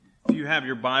you have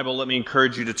your Bible, let me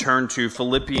encourage you to turn to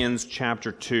Philippians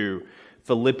chapter 2.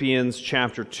 Philippians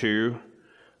chapter 2,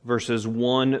 verses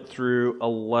 1 through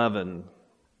 11.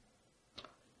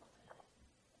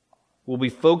 We'll be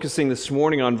focusing this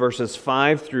morning on verses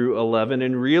 5 through 11,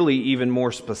 and really even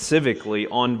more specifically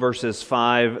on verses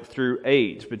 5 through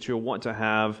 8. But you'll want to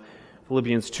have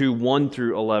Philippians 2, 1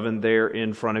 through 11 there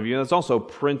in front of you. And it's also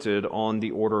printed on the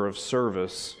order of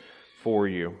service for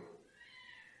you.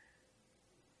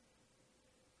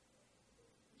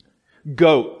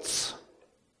 Goats.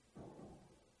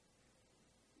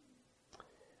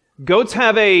 Goats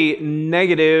have a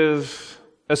negative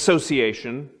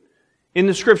association in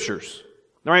the Scriptures.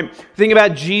 All right, think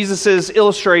about Jesus'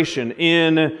 illustration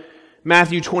in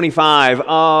Matthew 25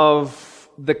 of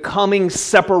the coming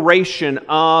separation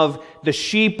of the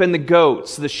sheep and the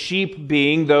goats. The sheep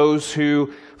being those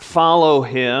who follow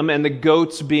Him, and the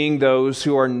goats being those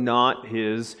who are not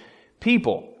His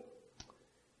people.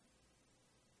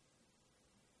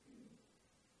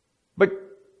 But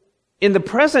in the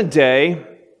present day,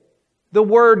 the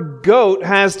word goat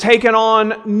has taken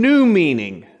on new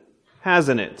meaning,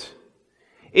 hasn't it?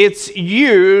 It's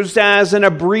used as an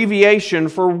abbreviation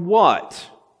for what?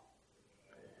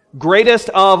 Greatest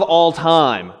of all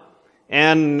time.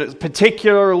 And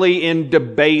particularly in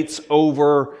debates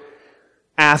over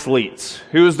athletes.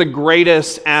 Who is the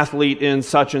greatest athlete in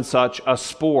such and such a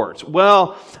sport?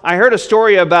 Well, I heard a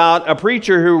story about a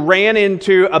preacher who ran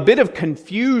into a bit of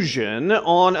confusion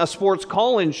on a sports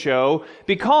call-in show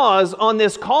because on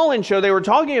this call-in show they were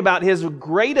talking about his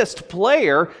greatest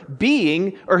player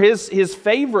being, or his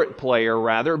favorite player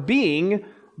rather, being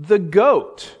the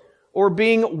GOAT, or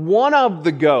being one of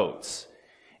the GOATs.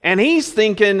 And he's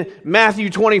thinking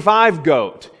Matthew 25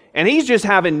 GOAT. And he's just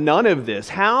having none of this.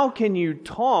 How can you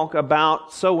talk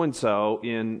about so-and-so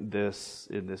in this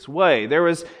way? There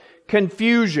was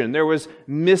confusion. There was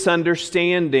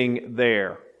misunderstanding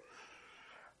there.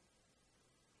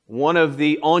 One of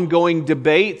the ongoing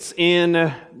debates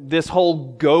in this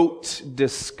whole GOAT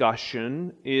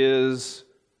discussion is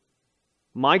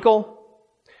Michael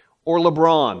or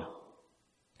LeBron?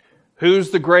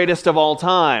 Who's the greatest of all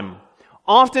time?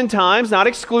 Oftentimes, not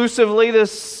exclusively,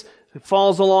 this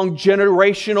falls along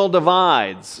generational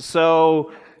divides.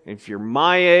 So if you're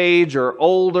my age or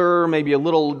older, maybe a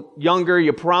little younger,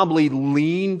 you probably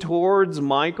lean towards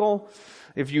Michael.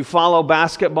 If you follow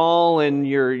basketball and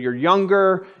you're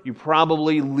younger, you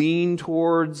probably lean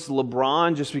towards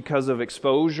LeBron just because of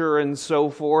exposure and so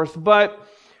forth. But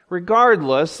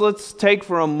regardless, let's take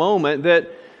for a moment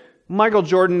that Michael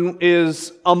Jordan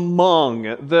is among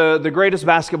the greatest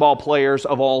basketball players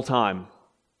of all time.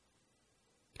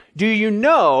 Do you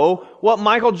know what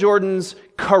Michael Jordan's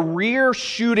career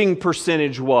shooting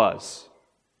percentage was?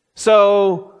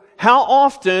 So, how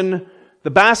often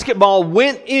the basketball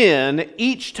went in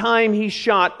each time he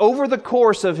shot over the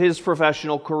course of his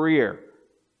professional career?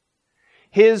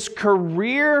 His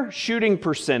career shooting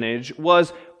percentage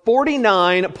was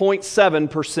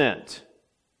 49.7%.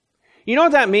 You know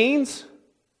what that means?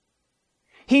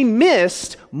 He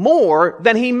missed more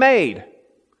than he made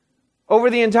over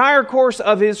the entire course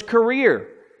of his career.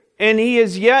 And he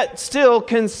is yet still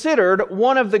considered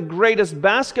one of the greatest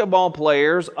basketball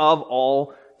players of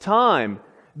all time.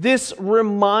 This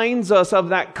reminds us of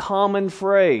that common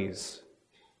phrase.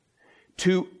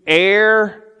 To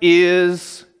err,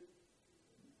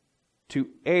 to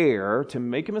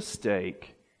make a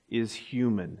mistake, is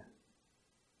human.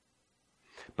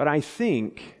 But I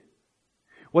think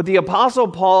what the Apostle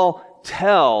Paul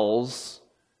tells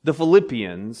the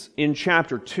Philippians in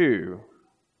chapter 2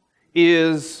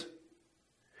 is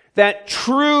that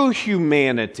true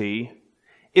humanity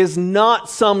is not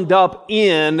summed up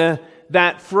in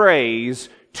that phrase,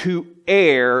 to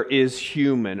err is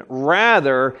human.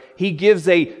 Rather, he gives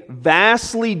a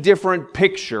vastly different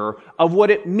picture of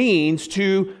what it means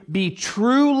to be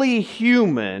truly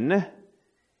human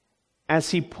as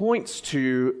he points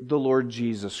to the Lord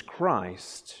Jesus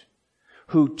Christ,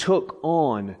 who took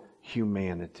on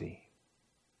humanity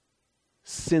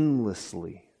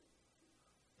sinlessly,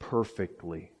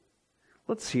 perfectly.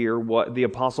 Let's hear what the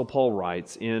Apostle Paul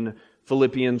writes in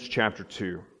Philippians chapter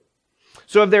 2.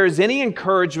 So if there is any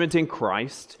encouragement in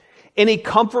Christ, any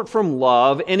comfort from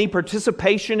love, any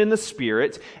participation in the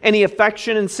Spirit, any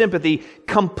affection and sympathy,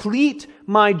 complete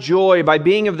my joy by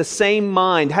being of the same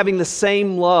mind, having the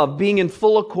same love, being in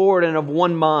full accord and of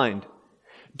one mind.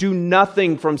 Do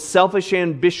nothing from selfish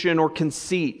ambition or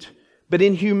conceit, but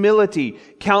in humility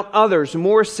count others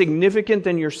more significant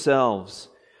than yourselves.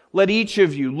 Let each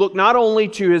of you look not only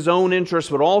to his own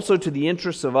interests, but also to the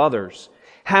interests of others.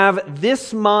 Have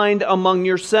this mind among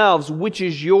yourselves, which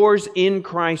is yours in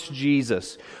Christ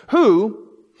Jesus, who,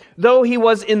 though he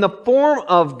was in the form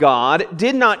of God,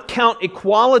 did not count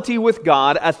equality with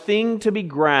God a thing to be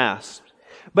grasped,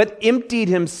 but emptied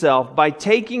himself by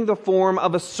taking the form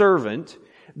of a servant,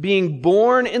 being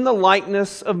born in the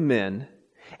likeness of men,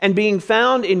 and being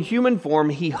found in human form,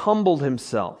 he humbled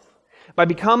himself by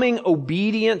becoming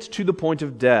obedient to the point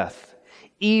of death,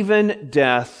 even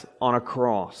death on a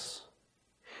cross.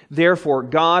 Therefore,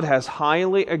 God has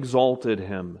highly exalted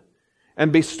him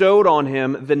and bestowed on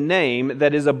him the name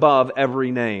that is above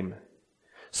every name,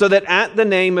 so that at the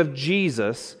name of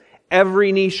Jesus,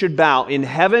 every knee should bow in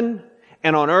heaven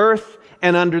and on earth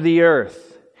and under the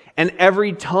earth, and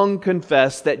every tongue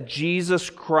confess that Jesus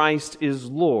Christ is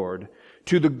Lord,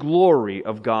 to the glory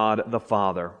of God the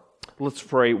Father. Let's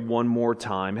pray one more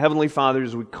time. Heavenly Father,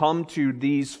 as we come to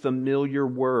these familiar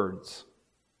words,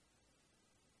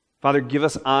 Father, give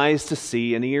us eyes to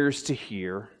see and ears to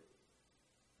hear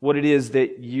what it is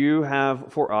that you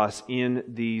have for us in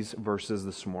these verses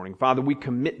this morning. Father, we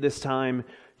commit this time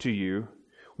to you.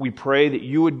 We pray that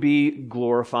you would be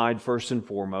glorified first and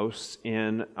foremost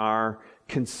in our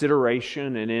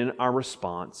consideration and in our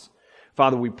response.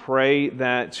 Father, we pray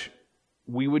that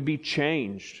we would be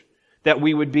changed, that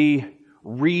we would be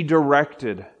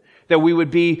redirected, that we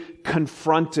would be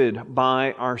confronted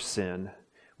by our sin.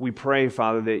 We pray,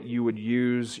 Father, that you would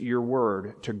use your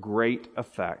word to great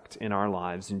effect in our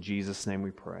lives. In Jesus' name we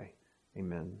pray.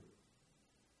 Amen.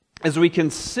 As we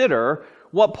consider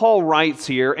what Paul writes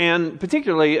here, and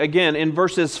particularly, again, in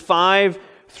verses 5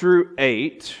 through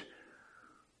 8,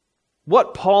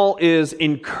 what Paul is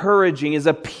encouraging, is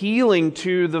appealing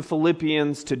to the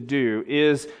Philippians to do,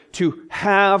 is to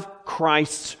have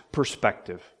Christ's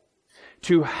perspective.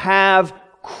 To have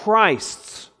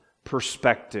Christ's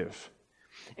perspective.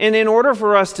 And in order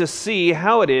for us to see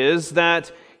how it is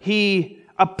that he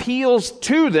appeals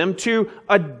to them to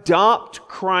adopt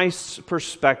Christ's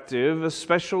perspective,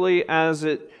 especially as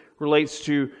it relates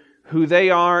to who they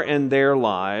are and their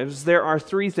lives, there are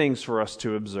three things for us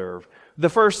to observe. The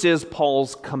first is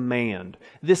Paul's command.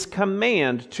 This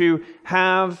command to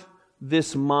have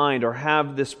this mind or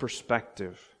have this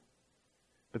perspective.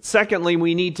 But secondly,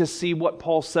 we need to see what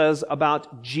Paul says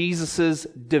about Jesus'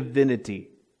 divinity.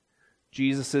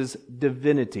 Jesus'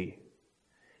 divinity.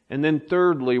 And then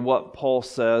thirdly, what Paul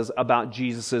says about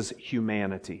Jesus'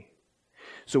 humanity.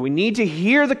 So we need to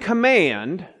hear the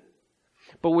command,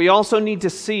 but we also need to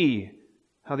see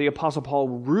how the Apostle Paul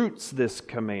roots this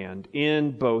command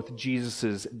in both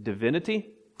Jesus' divinity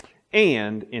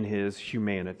and in his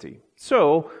humanity.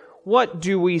 So, what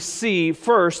do we see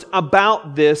first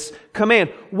about this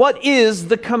command? What is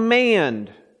the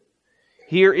command?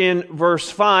 Here in verse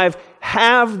 5,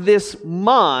 have this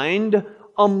mind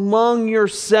among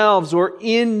yourselves, or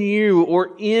in you,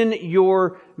 or in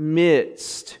your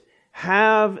midst.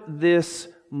 Have this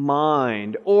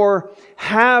mind, or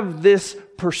have this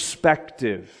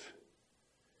perspective,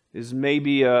 is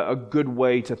maybe a good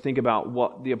way to think about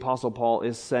what the Apostle Paul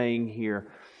is saying here.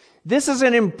 This is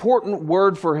an important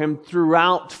word for him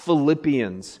throughout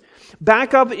Philippians.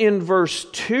 Back up in verse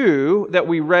 2 that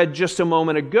we read just a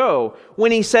moment ago,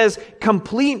 when he says,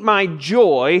 complete my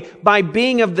joy by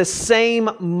being of the same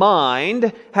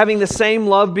mind, having the same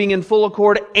love, being in full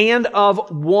accord, and of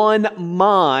one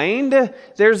mind.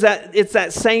 It's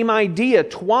that same idea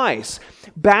twice.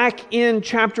 Back in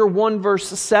chapter 1, verse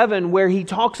 7, where he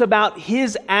talks about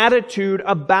his attitude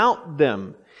about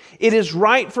them. It is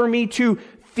right for me to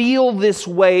feel this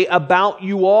way about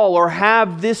you all, or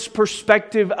have this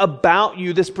perspective about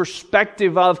you, this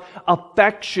perspective of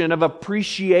affection, of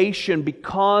appreciation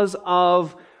because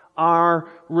of our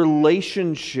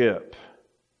relationship.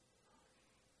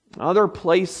 Other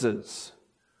places,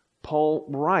 Paul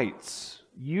writes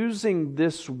using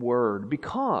this word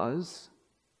because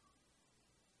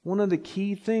one of the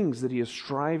key things that he is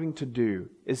striving to do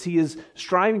is he is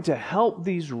striving to help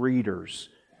these readers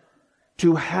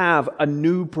to have a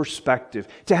new perspective,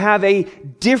 to have a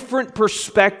different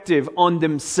perspective on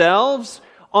themselves,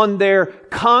 on their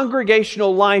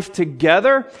congregational life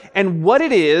together, and what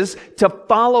it is to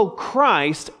follow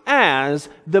Christ as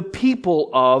the people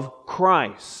of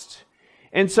Christ.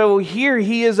 And so here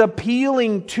he is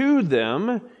appealing to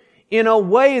them in a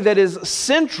way that is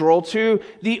central to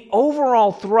the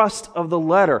overall thrust of the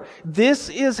letter. This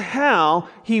is how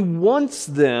he wants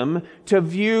them to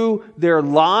view their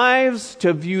lives,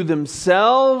 to view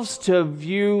themselves, to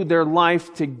view their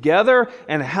life together,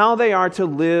 and how they are to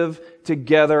live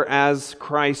together as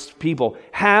Christ's people.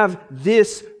 Have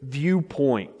this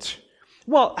viewpoint.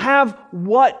 Well, have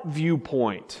what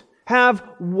viewpoint? Have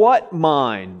what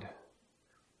mind?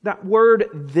 That word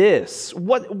this,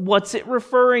 what's it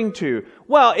referring to?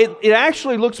 Well, it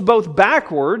actually looks both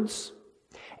backwards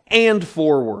and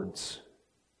forwards.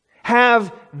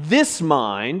 Have this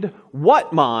mind,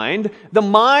 what mind?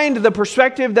 The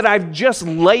perspective that I've just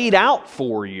laid out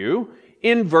for you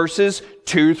in verses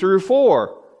 2 through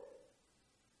 4.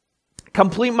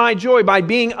 Complete my joy by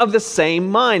being of the same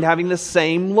mind, having the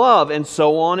same love, and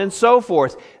so on and so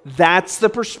forth. That's the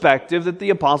perspective that the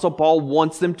Apostle Paul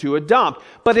wants them to adopt.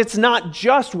 But it's not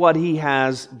just what he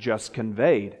has just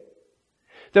conveyed.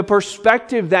 The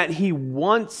perspective that he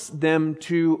wants them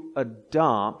to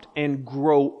adopt and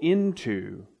grow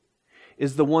into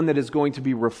is the one that is going to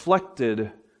be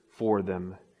reflected for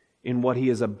them in what he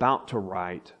is about to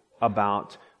write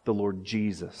about the Lord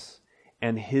Jesus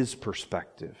and His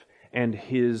perspective and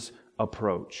His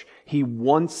approach. He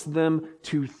wants them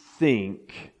to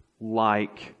think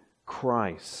like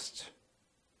Christ.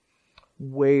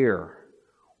 Where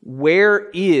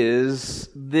is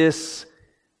this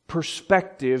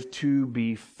perspective to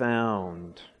be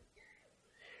found?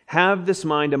 Have this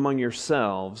mind among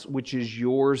yourselves, which is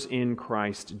yours in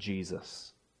Christ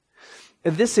Jesus.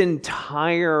 This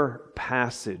entire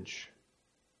passage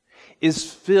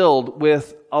is filled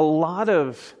with a lot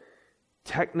of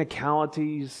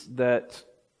technicalities that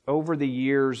over the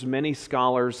years many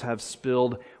scholars have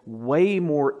spilled way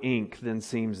more ink than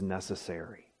seems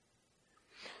necessary.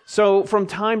 So from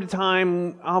time to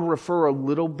time I'll refer a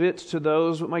little bit to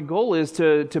those, but my goal is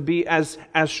to be as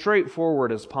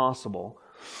straightforward as possible.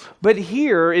 But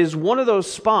here is one of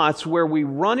those spots where we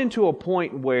run into a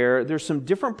point where there's some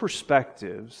different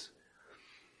perspectives,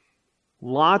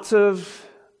 lots of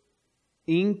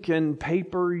ink and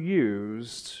paper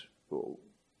used,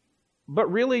 but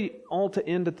really all to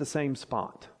end at the same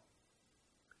spot.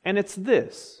 And it's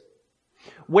this.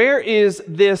 Where is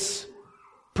this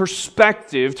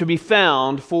perspective to be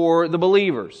found for the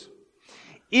believers?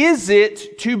 Is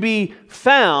it to be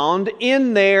found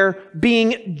in their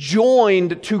being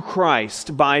joined to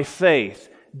Christ by faith,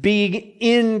 being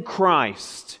in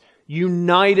Christ,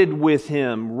 united with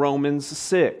Him, Romans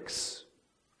 6?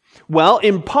 Well,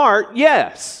 in part,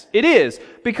 yes, it is,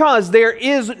 because there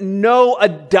is no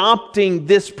adopting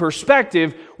this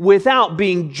perspective without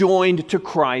being joined to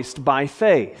Christ by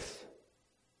faith.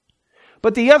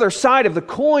 But the other side of the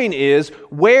coin is,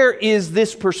 where is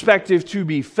this perspective to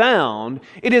be found?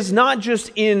 It is not just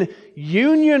in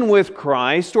union with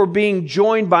Christ or being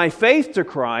joined by faith to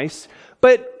Christ,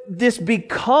 but this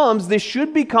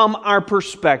should become our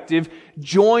perspective,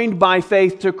 joined by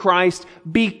faith to Christ,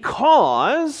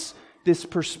 because this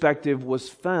perspective was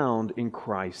found in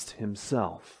Christ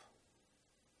Himself.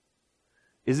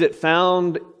 Is it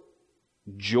found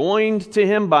joined to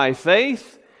Him by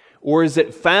faith? Or is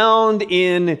it found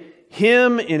in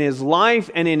Him, in His life,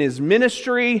 and in His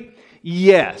ministry?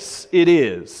 Yes, it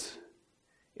is.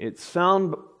 It's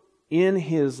found in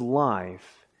His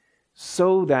life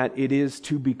so that it is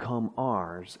to become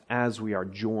ours as we are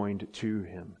joined to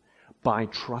Him, by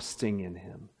trusting in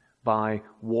Him, by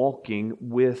walking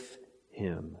with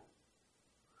Him.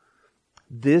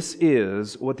 This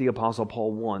is what the Apostle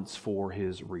Paul wants for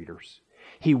his readers.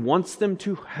 He wants them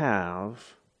to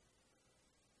have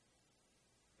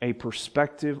a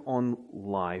perspective on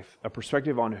life, a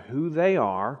perspective on who they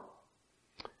are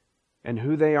and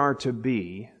who they are to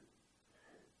be,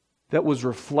 that was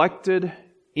reflected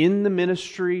in the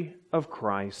ministry of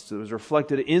Christ, that was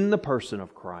reflected in the person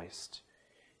of Christ,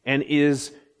 and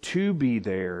is to be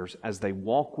theirs as they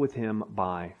walk with Him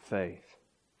by faith.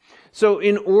 So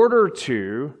in order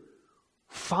to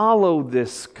follow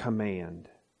this command,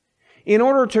 in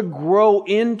order to grow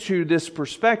into this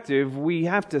perspective, we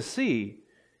have to see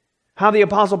how the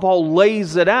Apostle Paul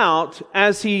lays it out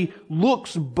as he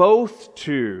looks both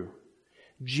to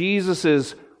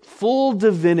Jesus' full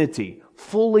divinity,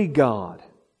 fully God,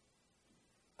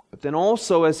 but then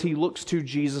also as he looks to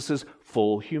Jesus'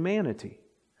 full humanity,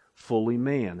 fully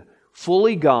man,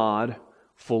 fully God,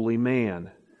 fully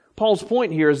man. Paul's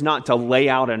point here is not to lay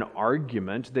out an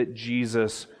argument that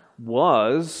Jesus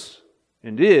was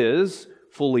and is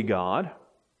fully God,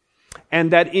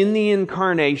 and that in the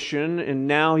incarnation, and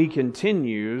now He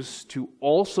continues to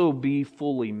also be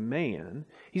fully man.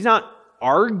 He's not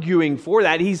arguing for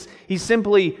that. He's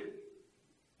simply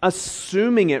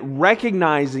assuming it,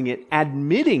 recognizing it,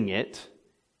 admitting it,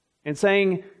 and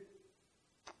saying,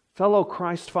 fellow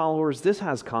Christ followers, this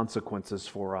has consequences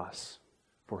for us,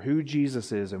 for who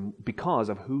Jesus is and because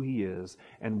of who He is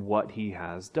and what He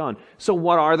has done. So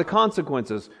what are the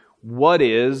consequences? What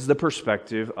is the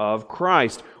perspective of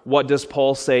Christ? What does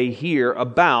Paul say here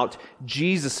about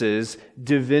Jesus'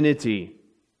 divinity?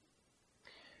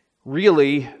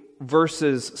 Really,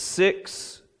 verses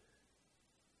 6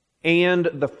 and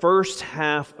the first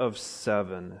half of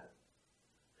 7,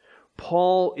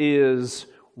 Paul is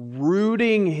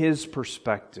rooting his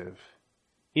perspective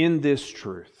in this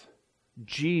truth.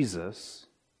 Jesus,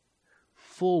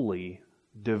 fully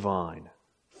divine,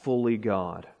 fully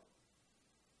God.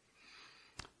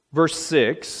 Verse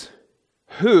 6,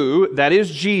 who, that is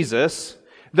Jesus,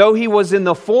 though he was in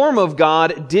the form of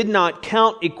God, did not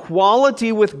count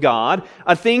equality with God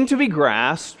a thing to be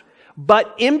grasped,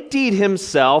 but emptied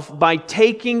himself by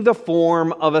taking the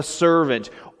form of a servant.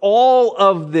 All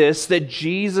of this that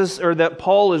that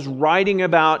Paul is writing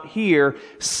about here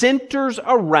centers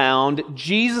around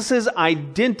Jesus'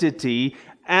 identity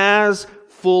as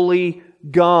fully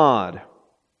God.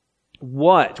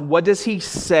 What does he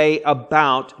say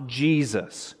about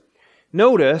Jesus?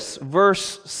 Notice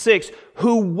verse 6,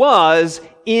 who was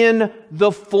in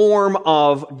the form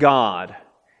of God.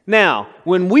 Now,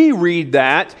 when we read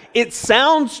that, it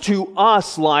sounds to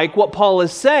us like what Paul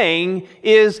is saying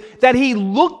is that he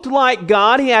looked like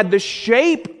God. He had the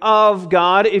shape of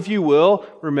God, if you will.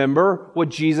 Remember what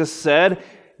Jesus said,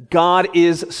 God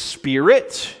is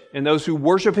spirit, and those who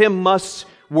worship him must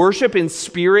worship in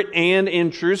spirit and in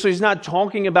truth. So he's not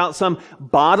talking about some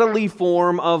bodily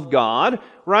form of God,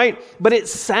 right? But it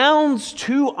sounds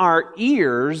to our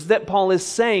ears that Paul is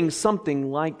saying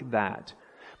something like that.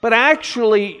 But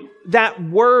actually, that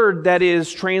word that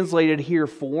is translated here,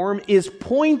 form, is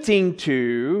pointing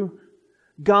to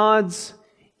God's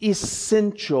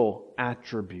essential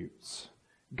attributes,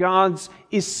 God's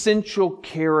essential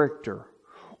character.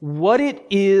 What it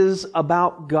is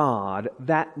about God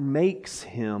that makes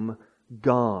him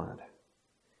God.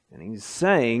 And he's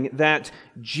saying that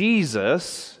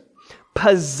Jesus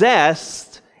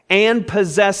possessed and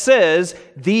possesses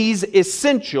these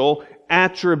essential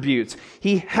attributes.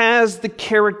 He has the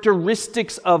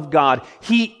characteristics of God.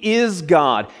 He is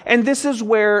God. And this is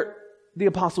where the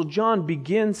Apostle John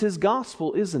begins his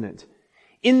gospel, isn't it?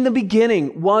 In the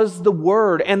beginning was the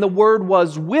Word, and the Word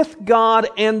was with God,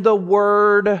 and the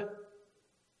Word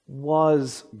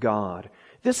was God.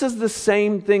 This is the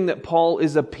same thing that Paul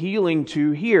is appealing to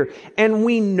here. And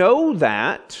we know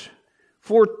that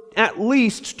for at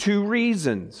least two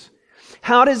reasons.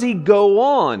 How does he go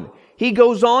on? He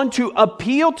goes on to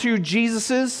appeal to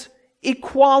Jesus'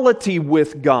 equality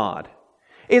with God.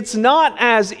 It's not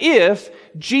as if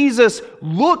Jesus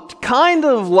looked kind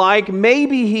of like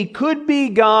maybe he could be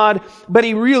God, but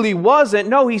he really wasn't.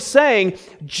 No, he's saying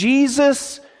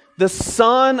Jesus, the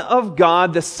Son of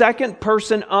God, the second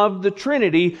person of the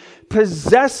Trinity,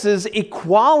 possesses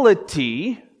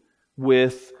equality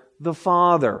with the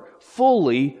Father,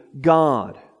 fully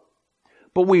God.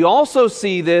 But we also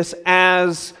see this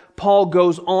as Paul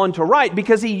goes on to write,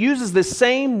 because he uses the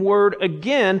same word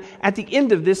again at the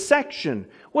end of this section.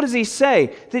 What does he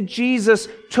say? That Jesus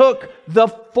took the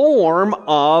form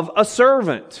of a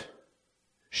servant.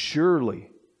 Surely,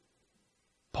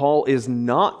 Paul is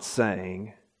not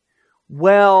saying,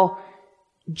 well,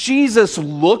 Jesus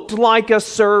looked like a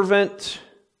servant,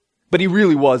 but he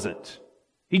really wasn't.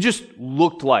 He just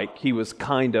looked like he was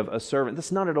kind of a servant.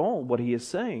 That's not at all what he is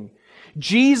saying.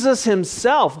 Jesus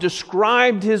himself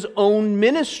described his own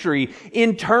ministry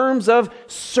in terms of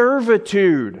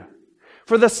servitude.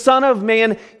 For the Son of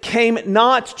Man came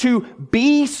not to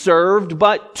be served,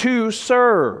 but to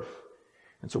serve.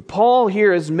 And so Paul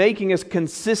here is making a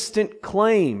consistent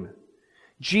claim.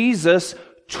 Jesus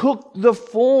took the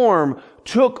form,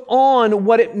 took on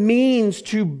what it means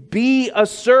to be a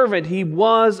servant. He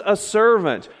was a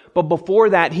servant. But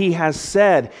before that, he has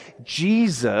said,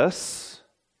 Jesus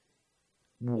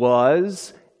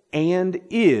was and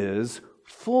is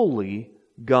fully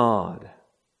God.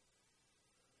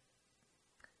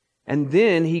 And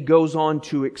then he goes on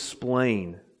to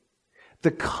explain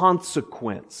the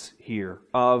consequence here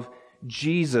of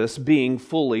Jesus being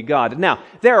fully God. Now,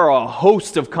 there are a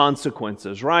host of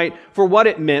consequences, right? For what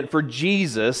it meant for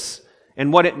Jesus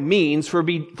and what it means for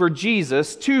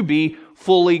Jesus to be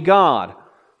fully God.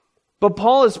 But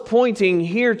Paul is pointing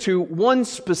here to one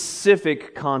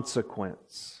specific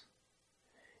consequence.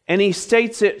 And he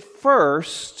states it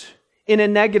first in a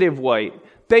negative way,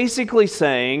 basically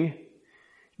saying,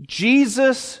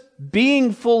 Jesus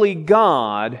being fully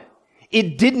God,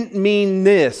 it didn't mean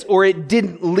this, or it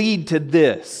didn't lead to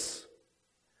this.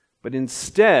 But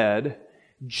instead,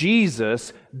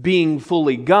 Jesus being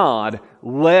fully God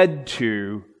led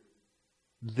to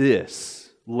this,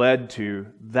 led to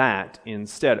that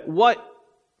instead. What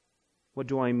What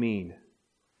do I mean?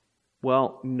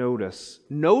 Well, notice.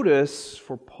 Notice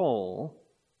for Paul,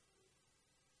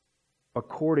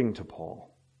 according to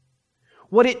Paul,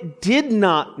 what it did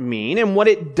not mean and what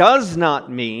it does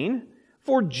not mean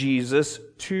for Jesus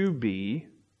to be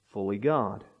fully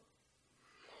God.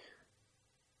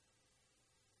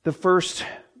 The first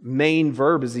main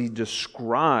verb as he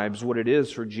describes what it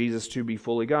is for Jesus to be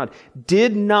fully God,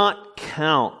 did not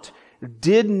count,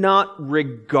 did not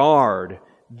regard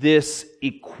this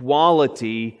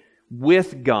equality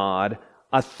with God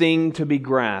a thing to be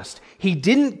grasped. He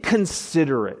didn't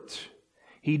consider it.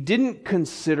 He didn't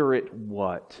consider it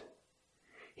what?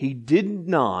 He did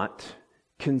not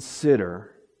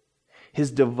consider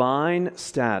his divine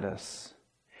status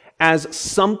as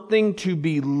something to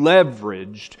be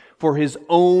leveraged for his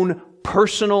own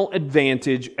personal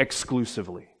advantage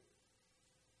exclusively.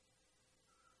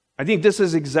 I think this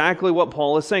is exactly what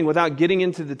Paul is saying without getting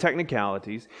into the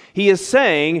technicalities. He is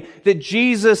saying that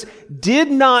Jesus did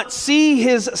not see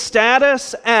his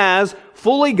status as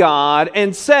fully God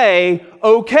and say,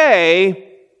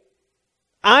 okay,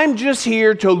 I'm just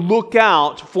here to look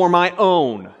out for my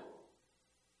own.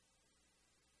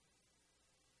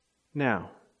 Now,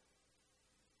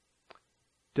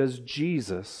 does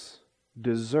Jesus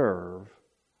deserve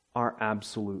our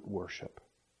absolute worship?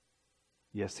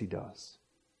 Yes, he does.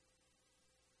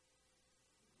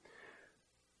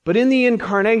 But in the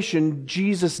incarnation,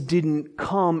 Jesus didn't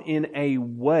come in a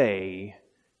way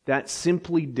that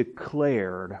simply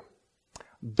declared,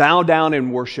 bow down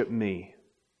and worship me.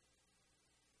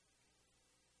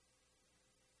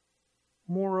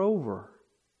 Moreover,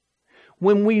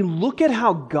 when we look at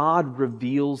how God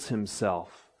reveals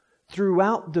himself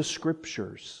throughout the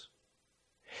Scriptures,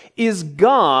 is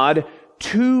God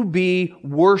to be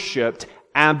worshiped?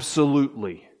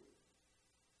 Absolutely.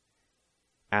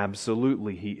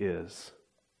 Absolutely he is.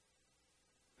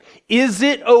 Is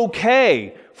it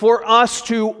okay for us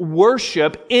to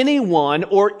worship anyone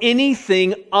or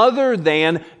anything other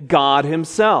than God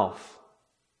himself?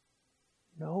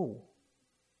 No.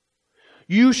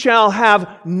 You shall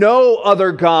have no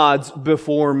other gods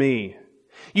before me.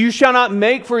 You shall not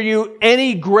make for you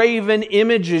any graven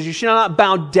images. You shall not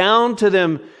bow down to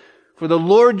them. For the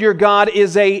Lord your God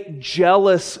is a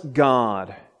jealous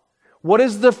God. What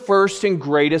is the first and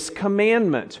greatest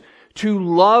commandment? To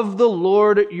love the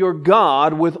Lord your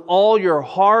God with all your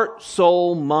heart,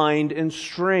 soul, mind, and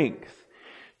strength.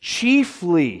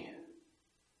 Chiefly,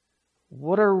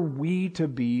 what are we to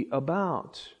be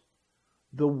about?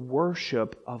 The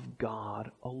worship of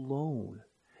God alone.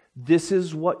 This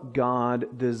is what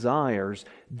God desires.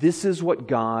 This is what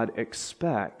God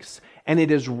expects. And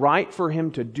it is right for him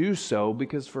to do so,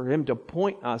 because for him to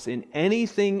point us in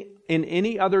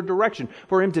any other direction,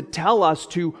 for him to tell us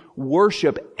to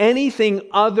worship anything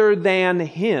other than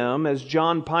him, as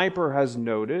John Piper has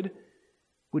noted,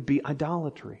 would be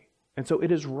idolatry. And so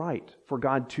it is right for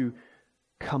God to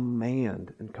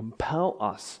command and compel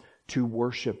us to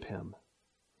worship him.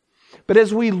 But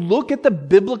as we look at the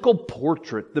biblical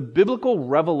portrait, the biblical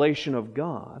revelation of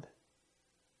God,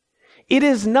 it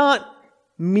is not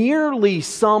merely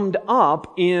summed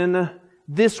up in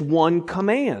this one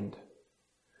command.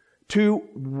 To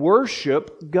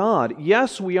worship God.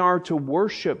 Yes, we are to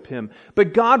worship him,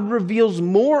 but God reveals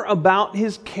more about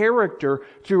his character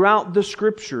throughout the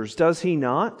Scriptures, does he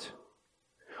not?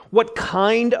 What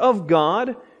kind of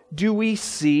God do we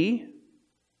see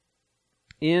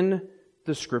in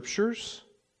the Scriptures?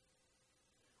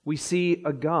 We see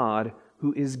a God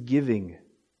who is giving.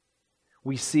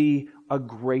 We see a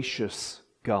gracious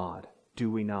God, do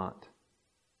we not?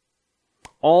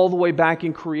 All the way back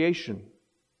in creation,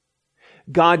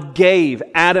 God gave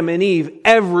Adam and Eve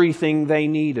everything they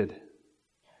needed.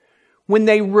 When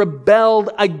they rebelled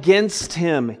against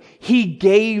him, he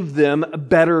gave them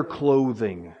better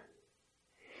clothing.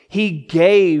 He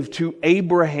gave to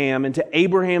Abraham and to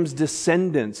Abraham's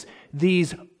descendants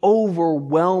these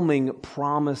overwhelming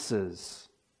promises.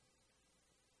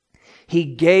 He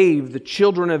gave the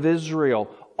children of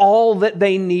Israel all that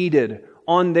they needed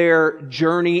on their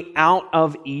journey out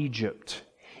of Egypt.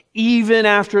 Even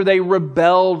after they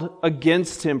rebelled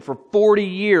against him for 40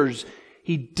 years,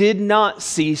 he did not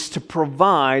cease to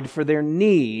provide for their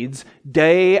needs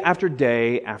day after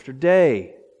day after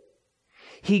day.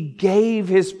 He gave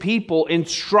his people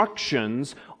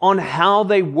instructions on how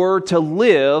they were to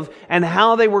live and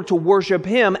how they were to worship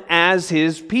him as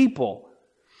his people.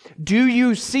 Do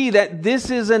you see that this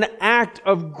is an act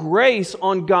of grace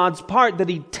on God's part, that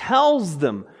he tells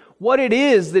them what it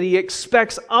is that he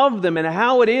expects of them and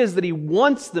how it is that he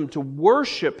wants them to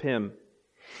worship him?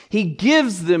 He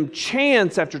gives them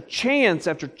chance after chance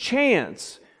after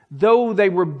chance. Though they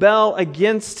rebel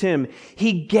against Him,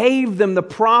 He gave them the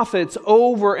prophets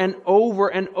over and over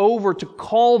and over to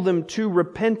call them to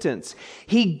repentance.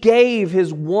 He gave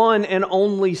His one and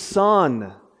only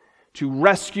Son to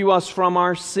rescue us from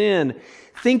our sin.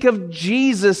 Think of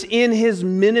Jesus in His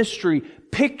ministry,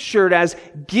 pictured as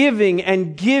giving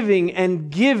and giving and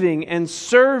giving and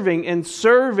serving and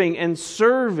serving and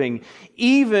serving,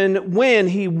 even when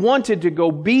He wanted to go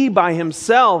be by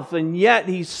Himself, and yet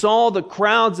He saw the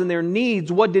crowds and their needs.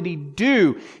 What did He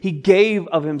do? He gave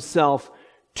of Himself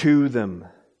to them.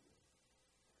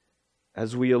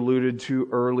 As we alluded to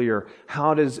earlier,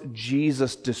 how does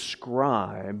Jesus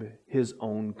describe His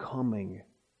own coming?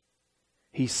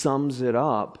 He sums it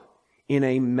up in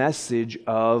a message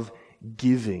of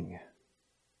giving.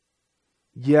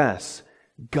 Yes,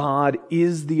 God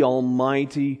is the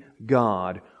Almighty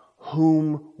God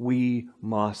whom we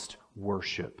must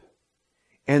worship.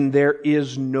 And there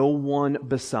is no one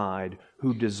beside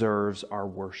who deserves our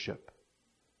worship.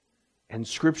 And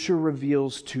Scripture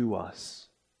reveals to us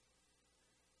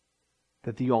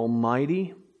that the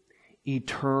Almighty,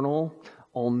 eternal,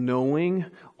 all-knowing,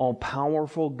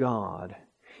 all-powerful God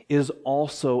is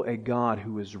also a God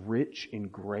who is rich in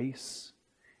grace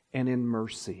and in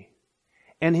mercy.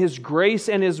 And His grace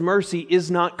and His mercy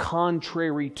is not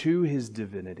contrary to His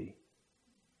divinity.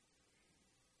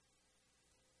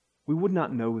 We would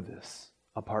not know this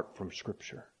apart from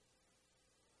Scripture.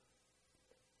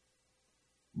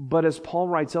 But as Paul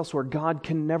writes elsewhere, God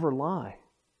can never lie.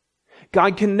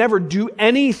 God can never do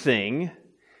anything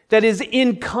that is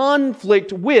in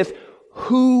conflict with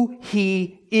who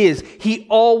He is. He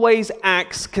always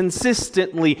acts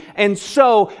consistently. And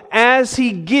so, as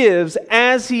He gives,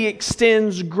 as He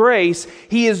extends grace,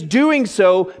 He is doing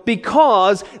so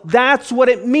because that's what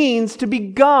it means to be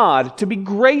God, to be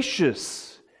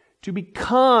gracious, to be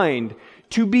kind,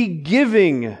 to be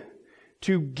giving,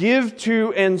 to give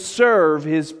to and serve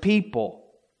His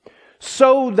people.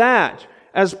 So that,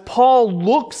 as Paul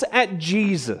looks at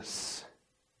Jesus,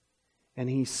 and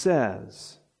he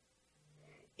says,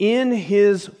 in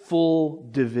His full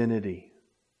divinity,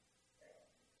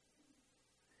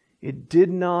 it did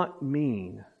not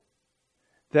mean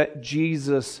that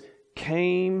Jesus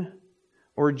came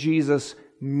or Jesus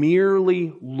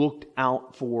merely looked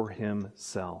out for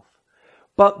Himself.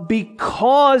 But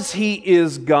because He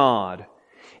is God,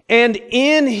 and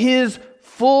in His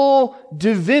full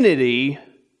divinity,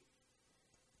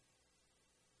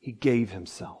 He gave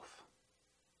Himself.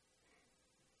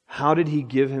 How did He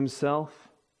give Himself?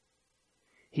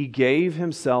 He gave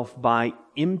Himself by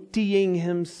emptying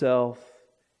Himself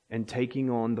and taking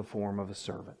on the form of a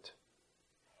servant.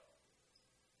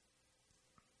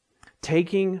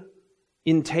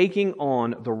 In taking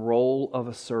on the role of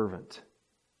a servant,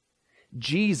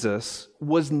 Jesus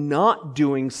was not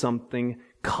doing something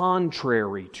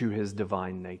contrary to His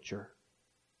divine nature.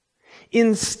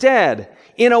 Instead,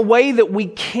 in a way that we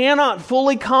cannot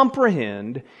fully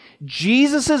comprehend,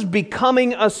 Jesus'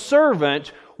 becoming a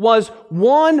servant was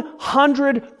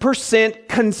 100%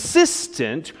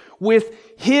 consistent with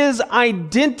His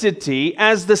identity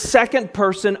as the second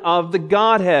person of the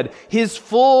Godhead. His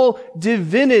full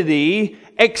divinity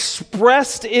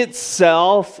expressed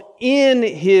itself in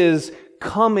His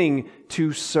coming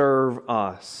to serve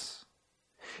us.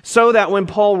 So that when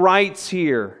Paul writes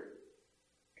here,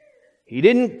 He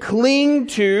didn't cling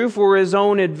to for His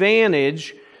own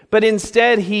advantage, but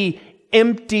instead He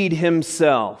emptied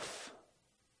Himself.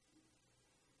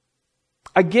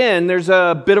 Again, there's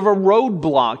a bit of a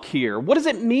roadblock here. What does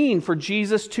it mean for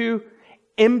Jesus to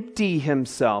empty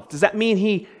Himself? Does that mean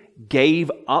He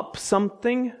gave up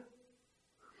something?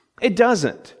 It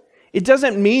doesn't. It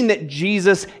doesn't mean that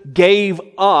Jesus gave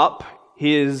up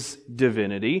His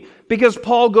divinity, because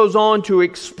Paul goes on to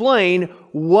explain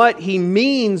what he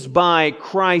means by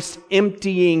Christ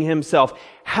emptying Himself.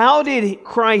 How did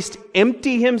Christ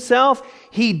empty Himself?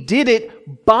 He did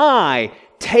it by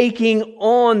taking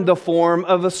on the form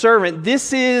of a servant.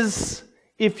 This is,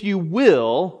 if you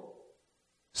will,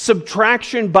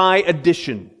 subtraction by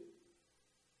addition.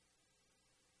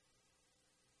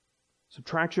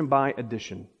 Subtraction by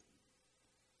addition.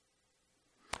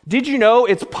 Did you know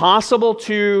it's possible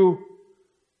to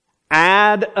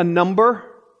add a number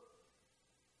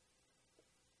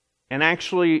and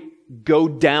actually go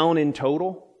down in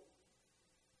total?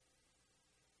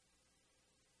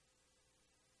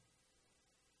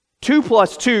 Two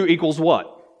plus 2 equals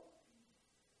what?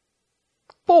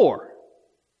 4.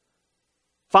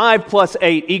 5 plus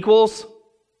 8 equals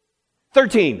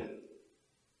 13.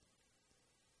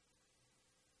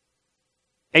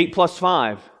 8 plus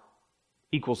 5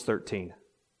 equals 13.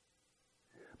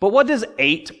 But what does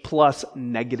 8 plus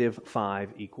negative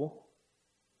 5 equal?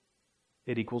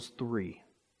 It equals 3.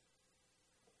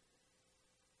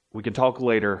 We can talk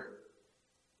later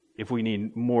if we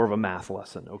need more of a math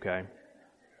lesson, okay?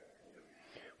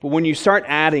 But when you start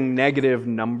adding negative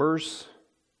numbers,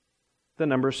 the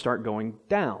numbers start going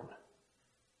down.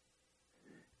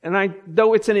 And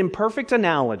though it's an imperfect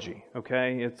analogy,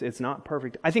 okay, it's not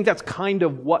perfect, I think that's kind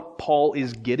of what Paul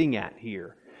is getting at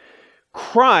here.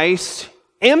 Christ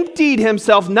emptied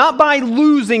himself not by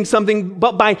losing something,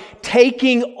 but by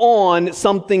taking on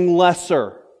something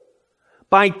lesser.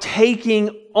 By taking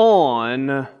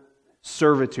on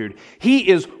servitude. He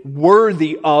is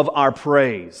worthy of our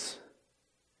praise.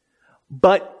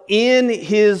 But in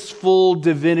His full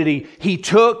divinity, He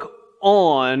took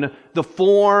on the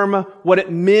form, what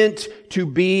it meant to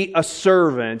be a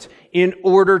servant, in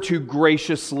order to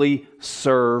graciously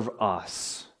serve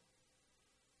us.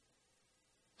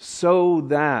 So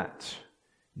that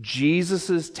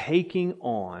Jesus' taking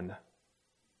on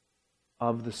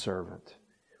of the servant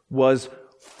was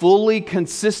fully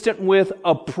consistent with,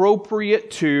 appropriate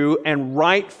to, and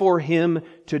right for Him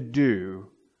to do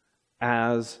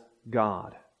as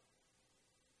God.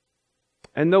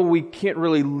 And though we can't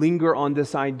really linger on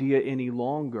this idea any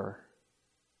longer,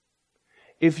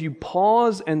 if you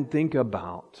pause and think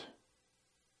about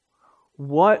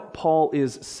what Paul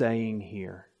is saying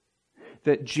here,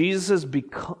 that Jesus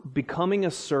becoming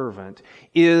a servant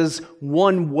is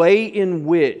one way in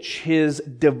which His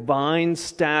divine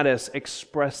status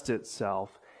expressed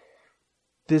itself.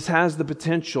 This has the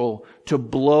potential to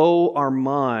blow our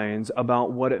minds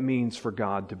about what it means for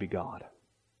God to be God.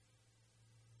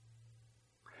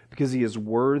 Because He is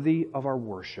worthy of our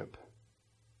worship.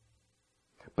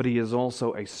 But He is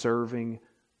also a serving,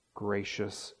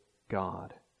 gracious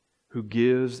God who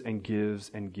gives and gives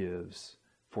and gives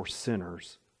for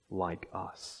sinners like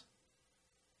us.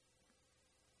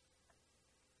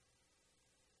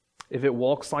 If it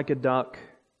walks like a duck,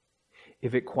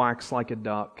 if it quacks like a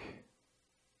duck,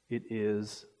 it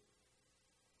is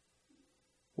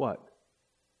what?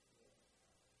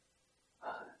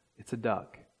 It's a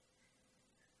duck.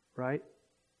 Right?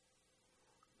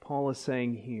 Paul is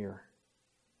saying here,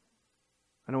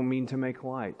 I don't mean to make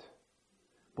light,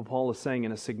 but Paul is saying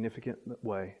in a significant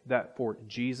way that for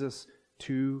Jesus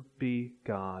to be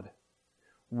God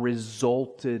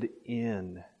resulted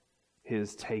in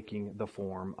His taking the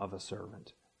form of a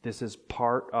servant. This is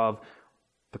part of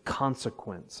the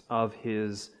consequence of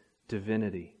His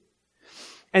divinity.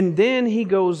 And then he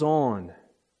goes on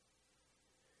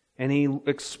and he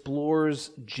explores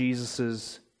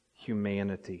Jesus'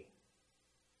 humanity.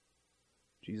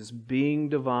 Jesus being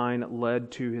divine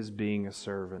led to His being a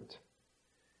servant.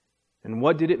 And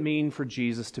what did it mean for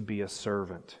Jesus to be a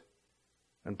servant?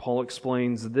 And Paul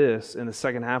explains this in the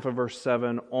second half of verse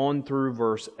 7 on through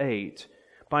verse 8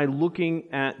 by looking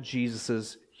at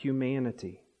Jesus'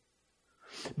 humanity.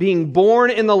 Being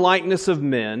born in the likeness of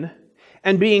men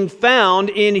and being found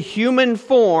in human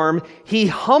form, He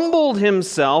humbled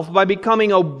Himself by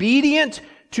becoming obedient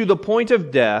to the point of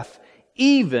death,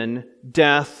 even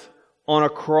death on a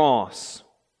cross.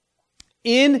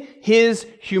 In His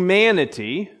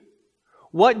humanity,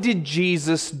 what did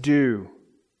Jesus do?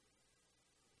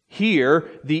 Here,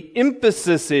 the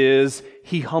emphasis is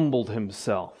He humbled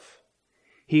Himself.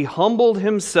 He humbled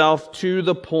Himself to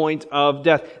the point of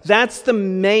death. That's the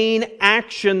main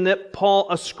action that Paul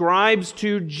ascribes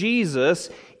to Jesus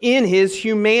in His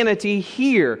humanity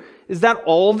here. Is that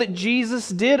all that Jesus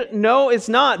did? No, it's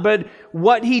not. But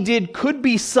what He did could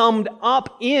be summed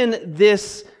up in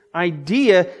this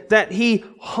idea that He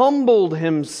humbled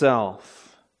Himself.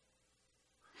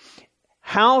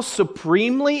 How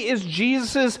supremely is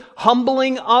Jesus'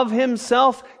 humbling of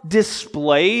Himself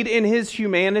displayed in His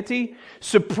humanity?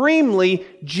 Supremely,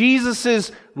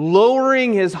 Jesus'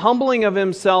 lowering, His humbling of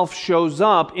Himself shows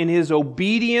up in His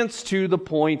obedience to the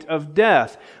point of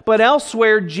death. But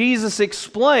elsewhere, Jesus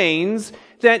explains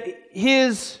that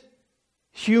His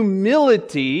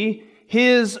humility,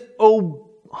 His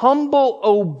humble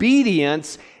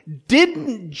obedience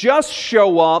didn't just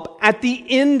show up at the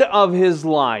end of His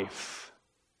life.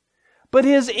 But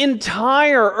His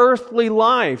entire earthly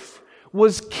life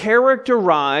was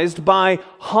characterized by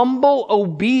humble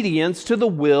obedience to the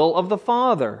will of the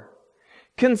Father.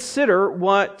 Consider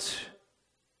what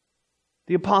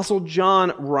the Apostle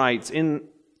John writes in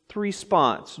 3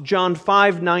 spots. John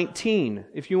 5:19.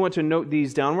 If you want to note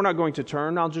these down, we're not going to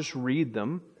turn, I'll just read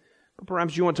them. But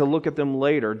perhaps you want to look at them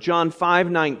later. John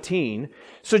 5:19.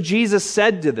 So Jesus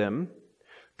said to them,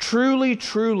 "Truly,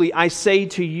 truly, I say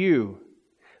to you,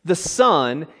 The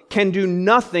Son can do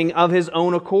nothing of His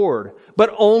own accord,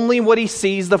 but only what He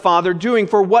sees the Father doing.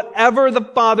 For whatever the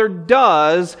Father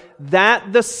does,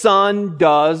 that the Son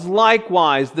does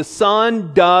likewise. The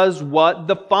Son does what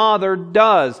the Father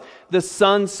does. The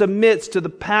Son submits to the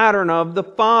pattern of the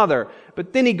Father.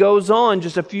 But then He goes on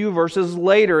just a few verses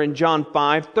later in John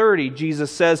 5:30. Jesus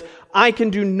says, I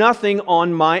can do nothing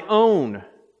on my own.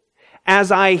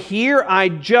 As I hear, I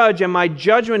judge, and my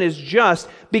judgment is just,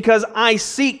 because I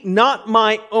seek not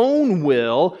my own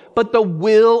will, but the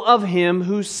will of Him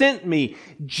who sent me.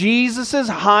 Jesus'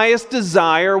 highest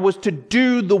desire was to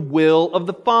do the will of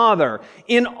the Father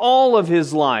in all of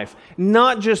His life,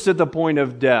 not just at the point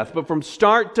of death, but from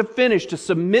start to finish, to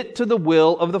submit to the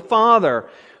will of the Father,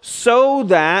 so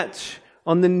that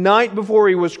on the night before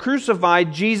He was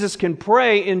crucified, Jesus can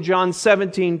pray in John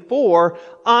 17:4,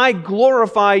 I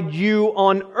glorified you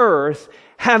on earth,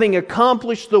 having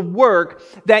accomplished the work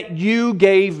that you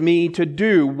gave me to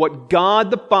do. What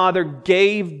God the Father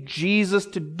gave Jesus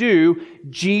to do,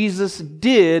 Jesus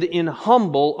did in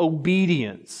humble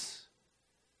obedience.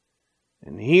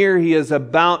 And here He is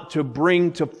about to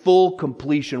bring to full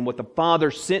completion what the Father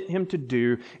sent Him to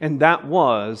do, and that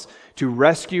was to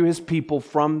rescue His people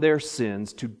from their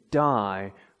sins, to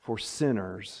die for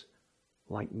sinners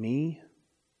like me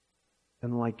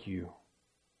and like you.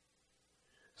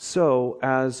 So,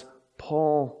 as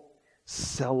Paul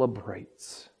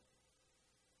celebrates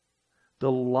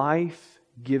the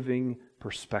life-giving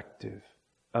perspective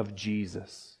of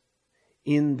Jesus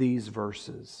in these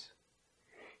verses,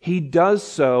 he does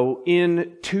so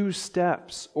in two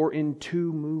steps or in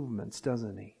two movements,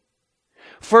 doesn't he?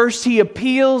 First, he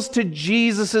appeals to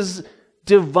Jesus'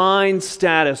 divine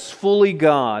status, fully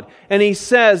God. And he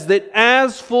says that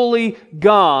as fully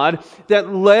God,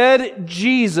 that led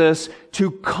Jesus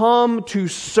to come to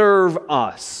serve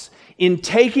us in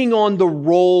taking on the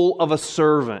role of a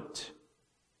servant.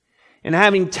 And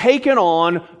having taken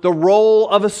on the role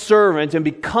of a servant and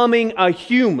becoming a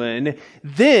human,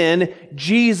 then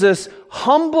Jesus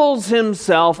humbles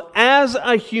Himself as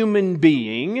a human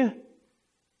being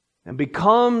and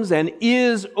becomes and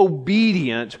is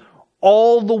obedient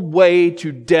all the way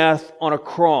to death on a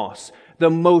cross.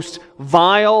 The most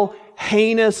vile,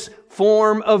 heinous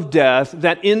form of death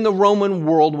that in the Roman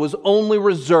world was only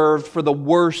reserved for the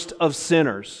worst of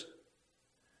sinners,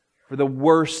 for the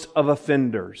worst of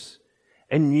offenders.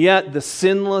 And yet the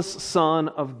sinless Son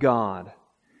of God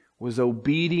was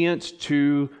obedient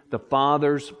to the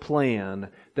Father's plan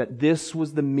that this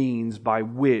was the means by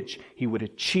which He would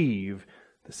achieve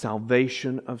the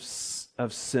salvation of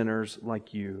sinners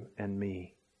like you and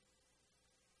me.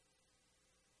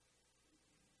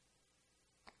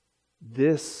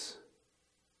 This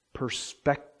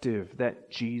perspective that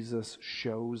Jesus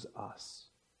shows us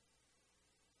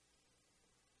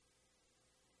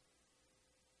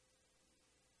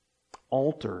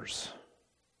alters,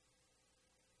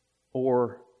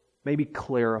 or maybe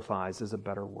clarifies is a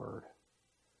better word,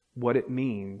 what it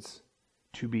means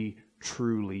to be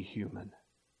truly human.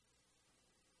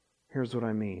 Here's what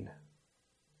I mean.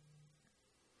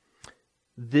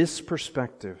 This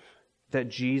perspective that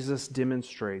Jesus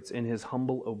demonstrates in His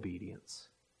humble obedience,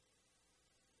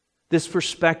 this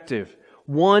perspective,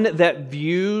 one that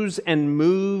views and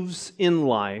moves in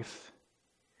life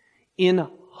in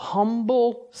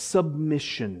humble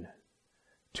submission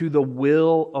to the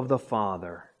will of the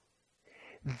Father.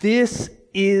 This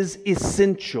is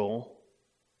essential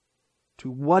to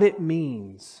what it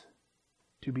means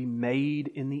to be made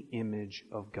in the image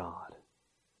of God.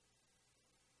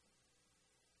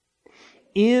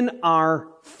 In our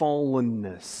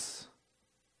fallenness,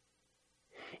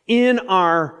 in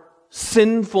our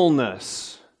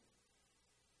sinfulness,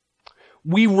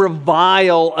 we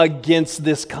revile against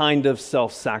this kind of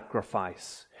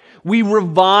self-sacrifice. We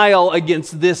revile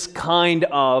against this kind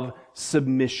of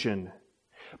submission.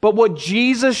 But what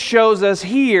Jesus shows us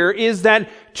here is that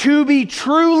to be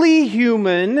truly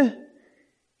human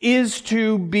is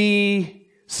to be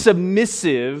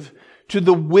submissive to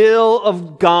the will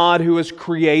of God who has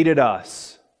created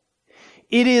us.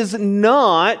 It is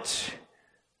not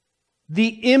the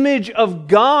image of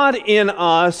God in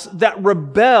us that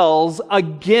rebels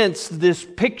against this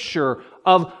picture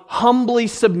of humbly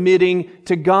submitting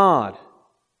to God.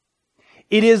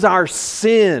 It is our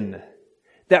sin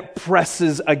that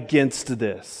presses against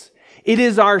this. It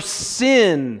is our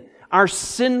sin, our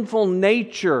sinful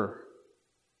nature,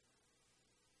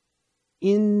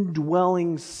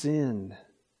 indwelling sin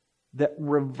that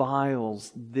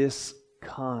reviles this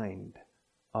kind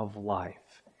of life.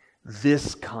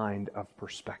 This kind of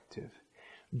perspective.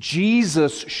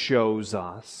 Jesus shows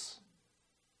us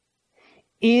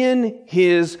in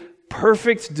His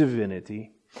perfect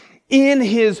divinity, in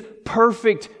His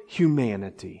perfect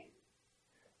humanity,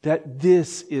 that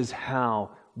this is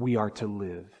how we are to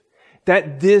live.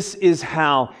 That this is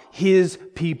how His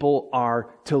people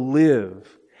are to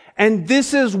live. And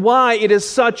this is why it is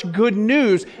such good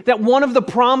news that one of the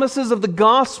promises of the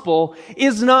gospel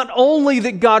is not only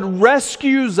that God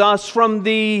rescues us from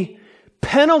the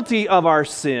penalty of our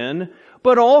sin,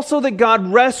 but also that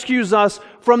God rescues us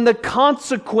from the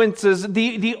consequences,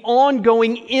 the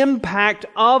ongoing impact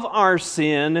of our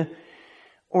sin.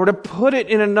 Or to put it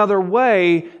in another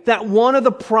way, that one of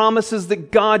the promises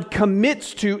that God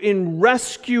commits to in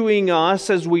rescuing us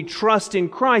as we trust in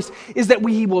Christ is that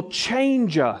He will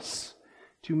change us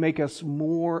to make us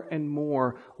more and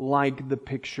more like the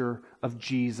picture of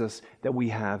Jesus that we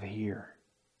have here.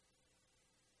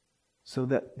 So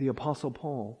that the Apostle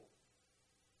Paul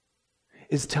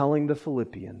is telling the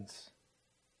Philippians,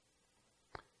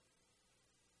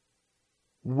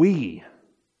 we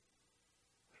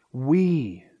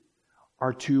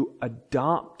are to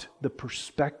adopt the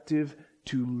perspective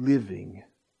to living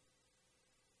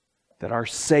that our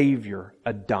Savior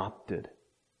adopted.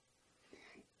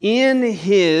 In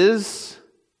His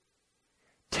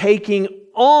taking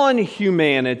on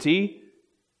humanity,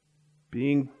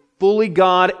 being fully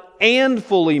God and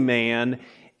fully man,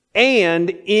 and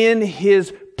in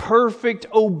His perfect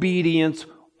obedience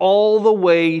all the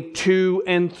way to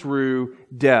and through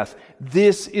death.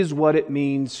 This is what it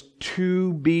means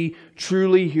to be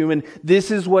truly human. This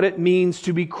is what it means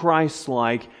to be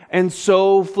Christ-like. And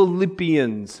so,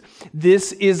 Philippians,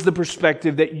 this is the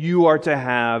perspective that you are to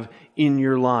have in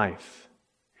your life.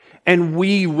 And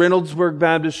we, Reynoldsburg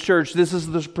Baptist Church, this is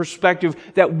the perspective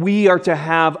that we are to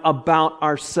have about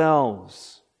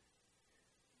ourselves.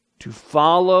 To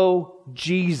follow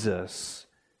Jesus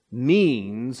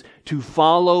means to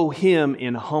follow Him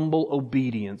in humble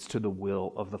obedience to the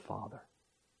will of the Father.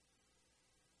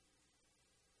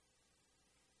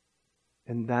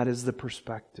 And that is the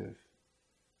perspective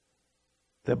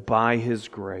that by His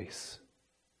grace,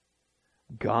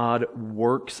 God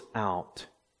works out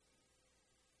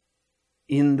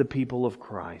in the people of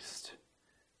Christ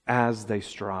as they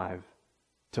strive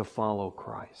to follow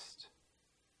Christ.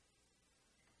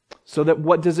 So that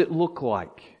what does it look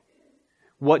like?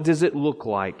 What does it look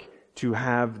like to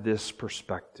have this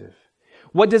perspective?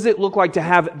 What does it look like to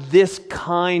have this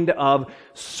kind of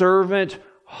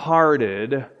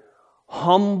servant-hearted,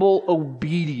 humble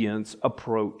obedience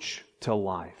approach to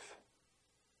life?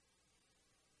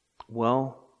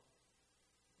 Well,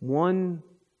 one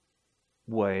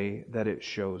way that it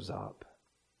shows up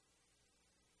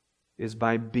is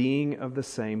by being of the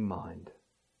same mind,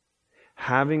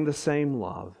 having the same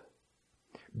love,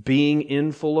 being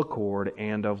in full accord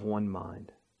and of one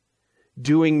mind,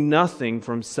 doing nothing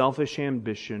from selfish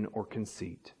ambition or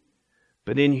conceit,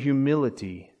 but in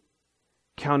humility,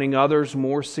 counting others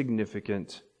more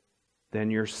significant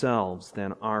than yourselves,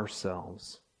 than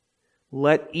ourselves.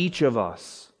 Let each of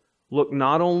us look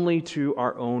not only to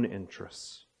our own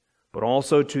interests, but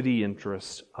also to the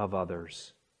interests of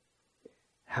others,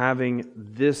 having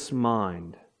this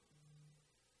mind,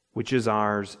 which is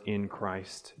ours in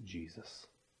Christ Jesus.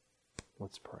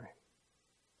 Let's pray.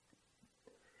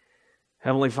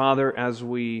 Heavenly Father, as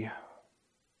we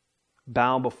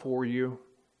bow before You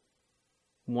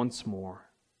once more,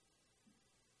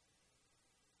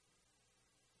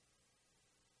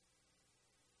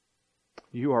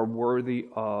 You are worthy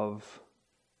of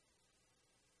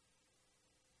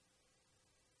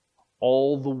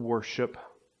all the worship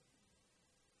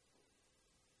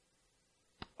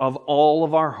of all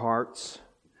of our hearts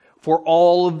for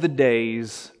all of the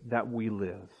days that we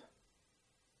live.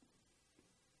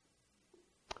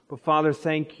 But Father,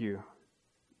 thank You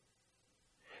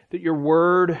that Your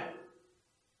Word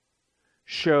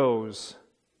shows,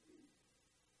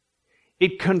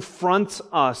 it confronts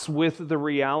us with the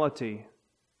reality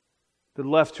that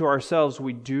left to ourselves,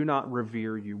 we do not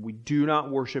revere You, we do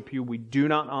not worship You, we do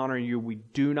not honor You, we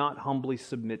do not humbly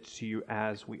submit to You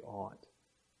as we ought.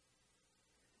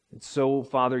 And so,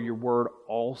 Father, Your Word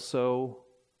also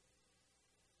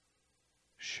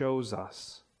shows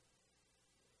us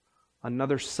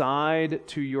another side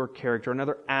to Your character,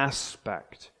 another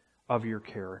aspect of Your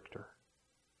character.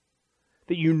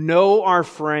 That You know our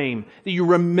frame, that You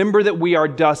remember that we are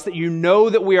dust, that You know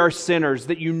that we are sinners,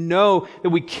 that You know that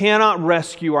we cannot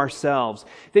rescue ourselves,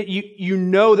 that you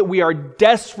know that we are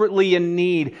desperately in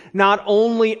need, not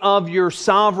only of Your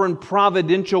sovereign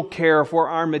providential care for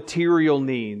our material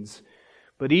needs,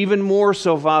 but even more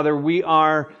so, Father, we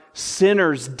are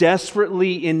sinners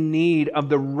desperately in need of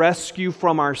the rescue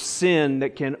from our sin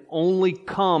that can only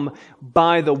come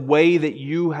by the way that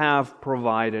You have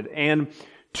provided. And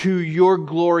to Your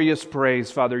glorious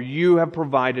praise, Father, You have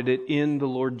provided it in the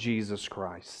Lord Jesus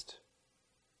Christ.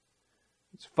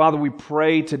 So, Father, we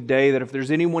pray today that if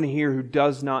there's anyone here who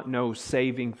does not know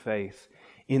saving faith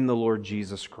in the Lord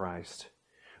Jesus Christ,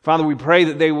 Father, we pray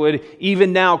that they would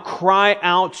even now cry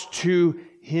out to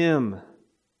Him.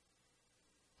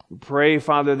 We pray,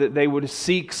 Father, that they would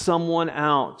seek someone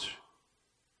out.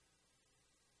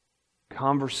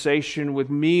 Conversation with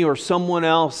me or someone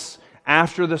else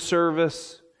after the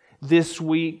service this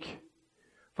week.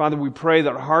 Father, we pray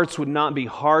that our hearts would not be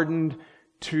hardened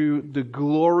to the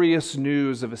glorious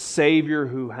news of a Savior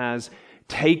who has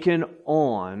taken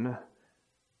on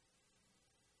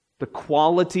the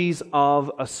qualities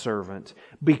of a servant,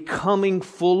 becoming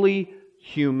fully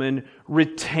human,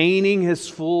 retaining His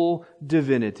full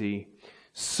divinity,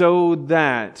 so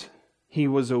that He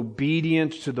was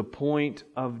obedient to the point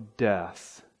of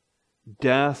death.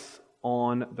 Death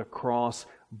on the cross,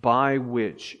 by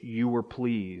which You were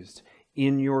pleased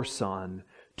in Your Son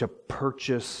to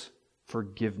purchase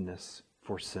forgiveness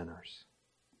for sinners.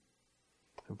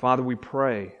 And Father, we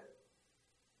pray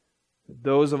that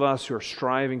those of us who are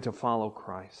striving to follow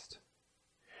Christ,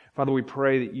 Father, we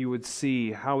pray that You would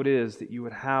see how it is that You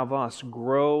would have us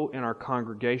grow in our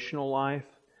congregational life,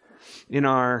 in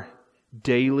our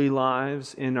daily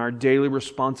lives, in our daily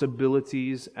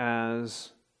responsibilities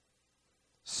as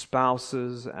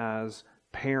spouses, as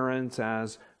parents,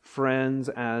 as friends,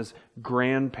 as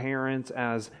grandparents,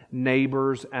 as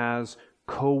neighbors, as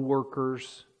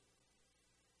co-workers,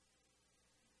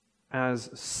 as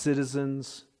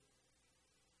citizens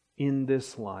in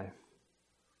this life.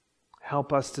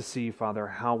 Help us to see, Father,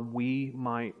 how we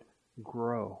might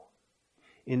grow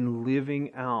in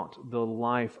living out the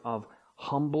life of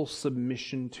humble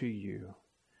submission to You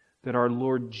that our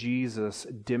Lord Jesus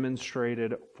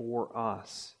demonstrated for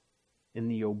us in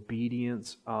the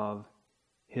obedience of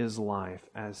His life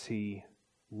as He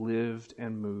lived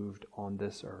and moved on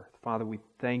this earth. Father, we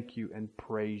thank You and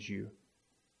praise You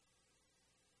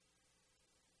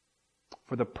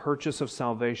for the purchase of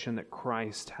salvation that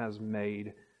Christ has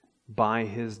made by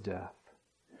His death.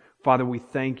 Father, we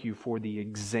thank You for the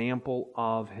example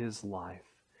of His life.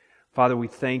 Father, we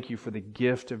thank You for the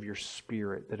gift of Your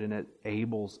Spirit that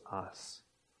enables us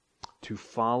to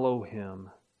follow Him,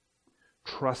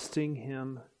 trusting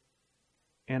Him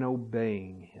and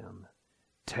obeying Him,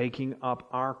 taking up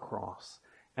our cross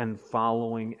and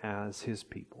following as His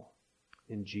people.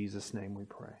 In Jesus' name we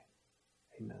pray.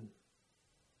 Amen.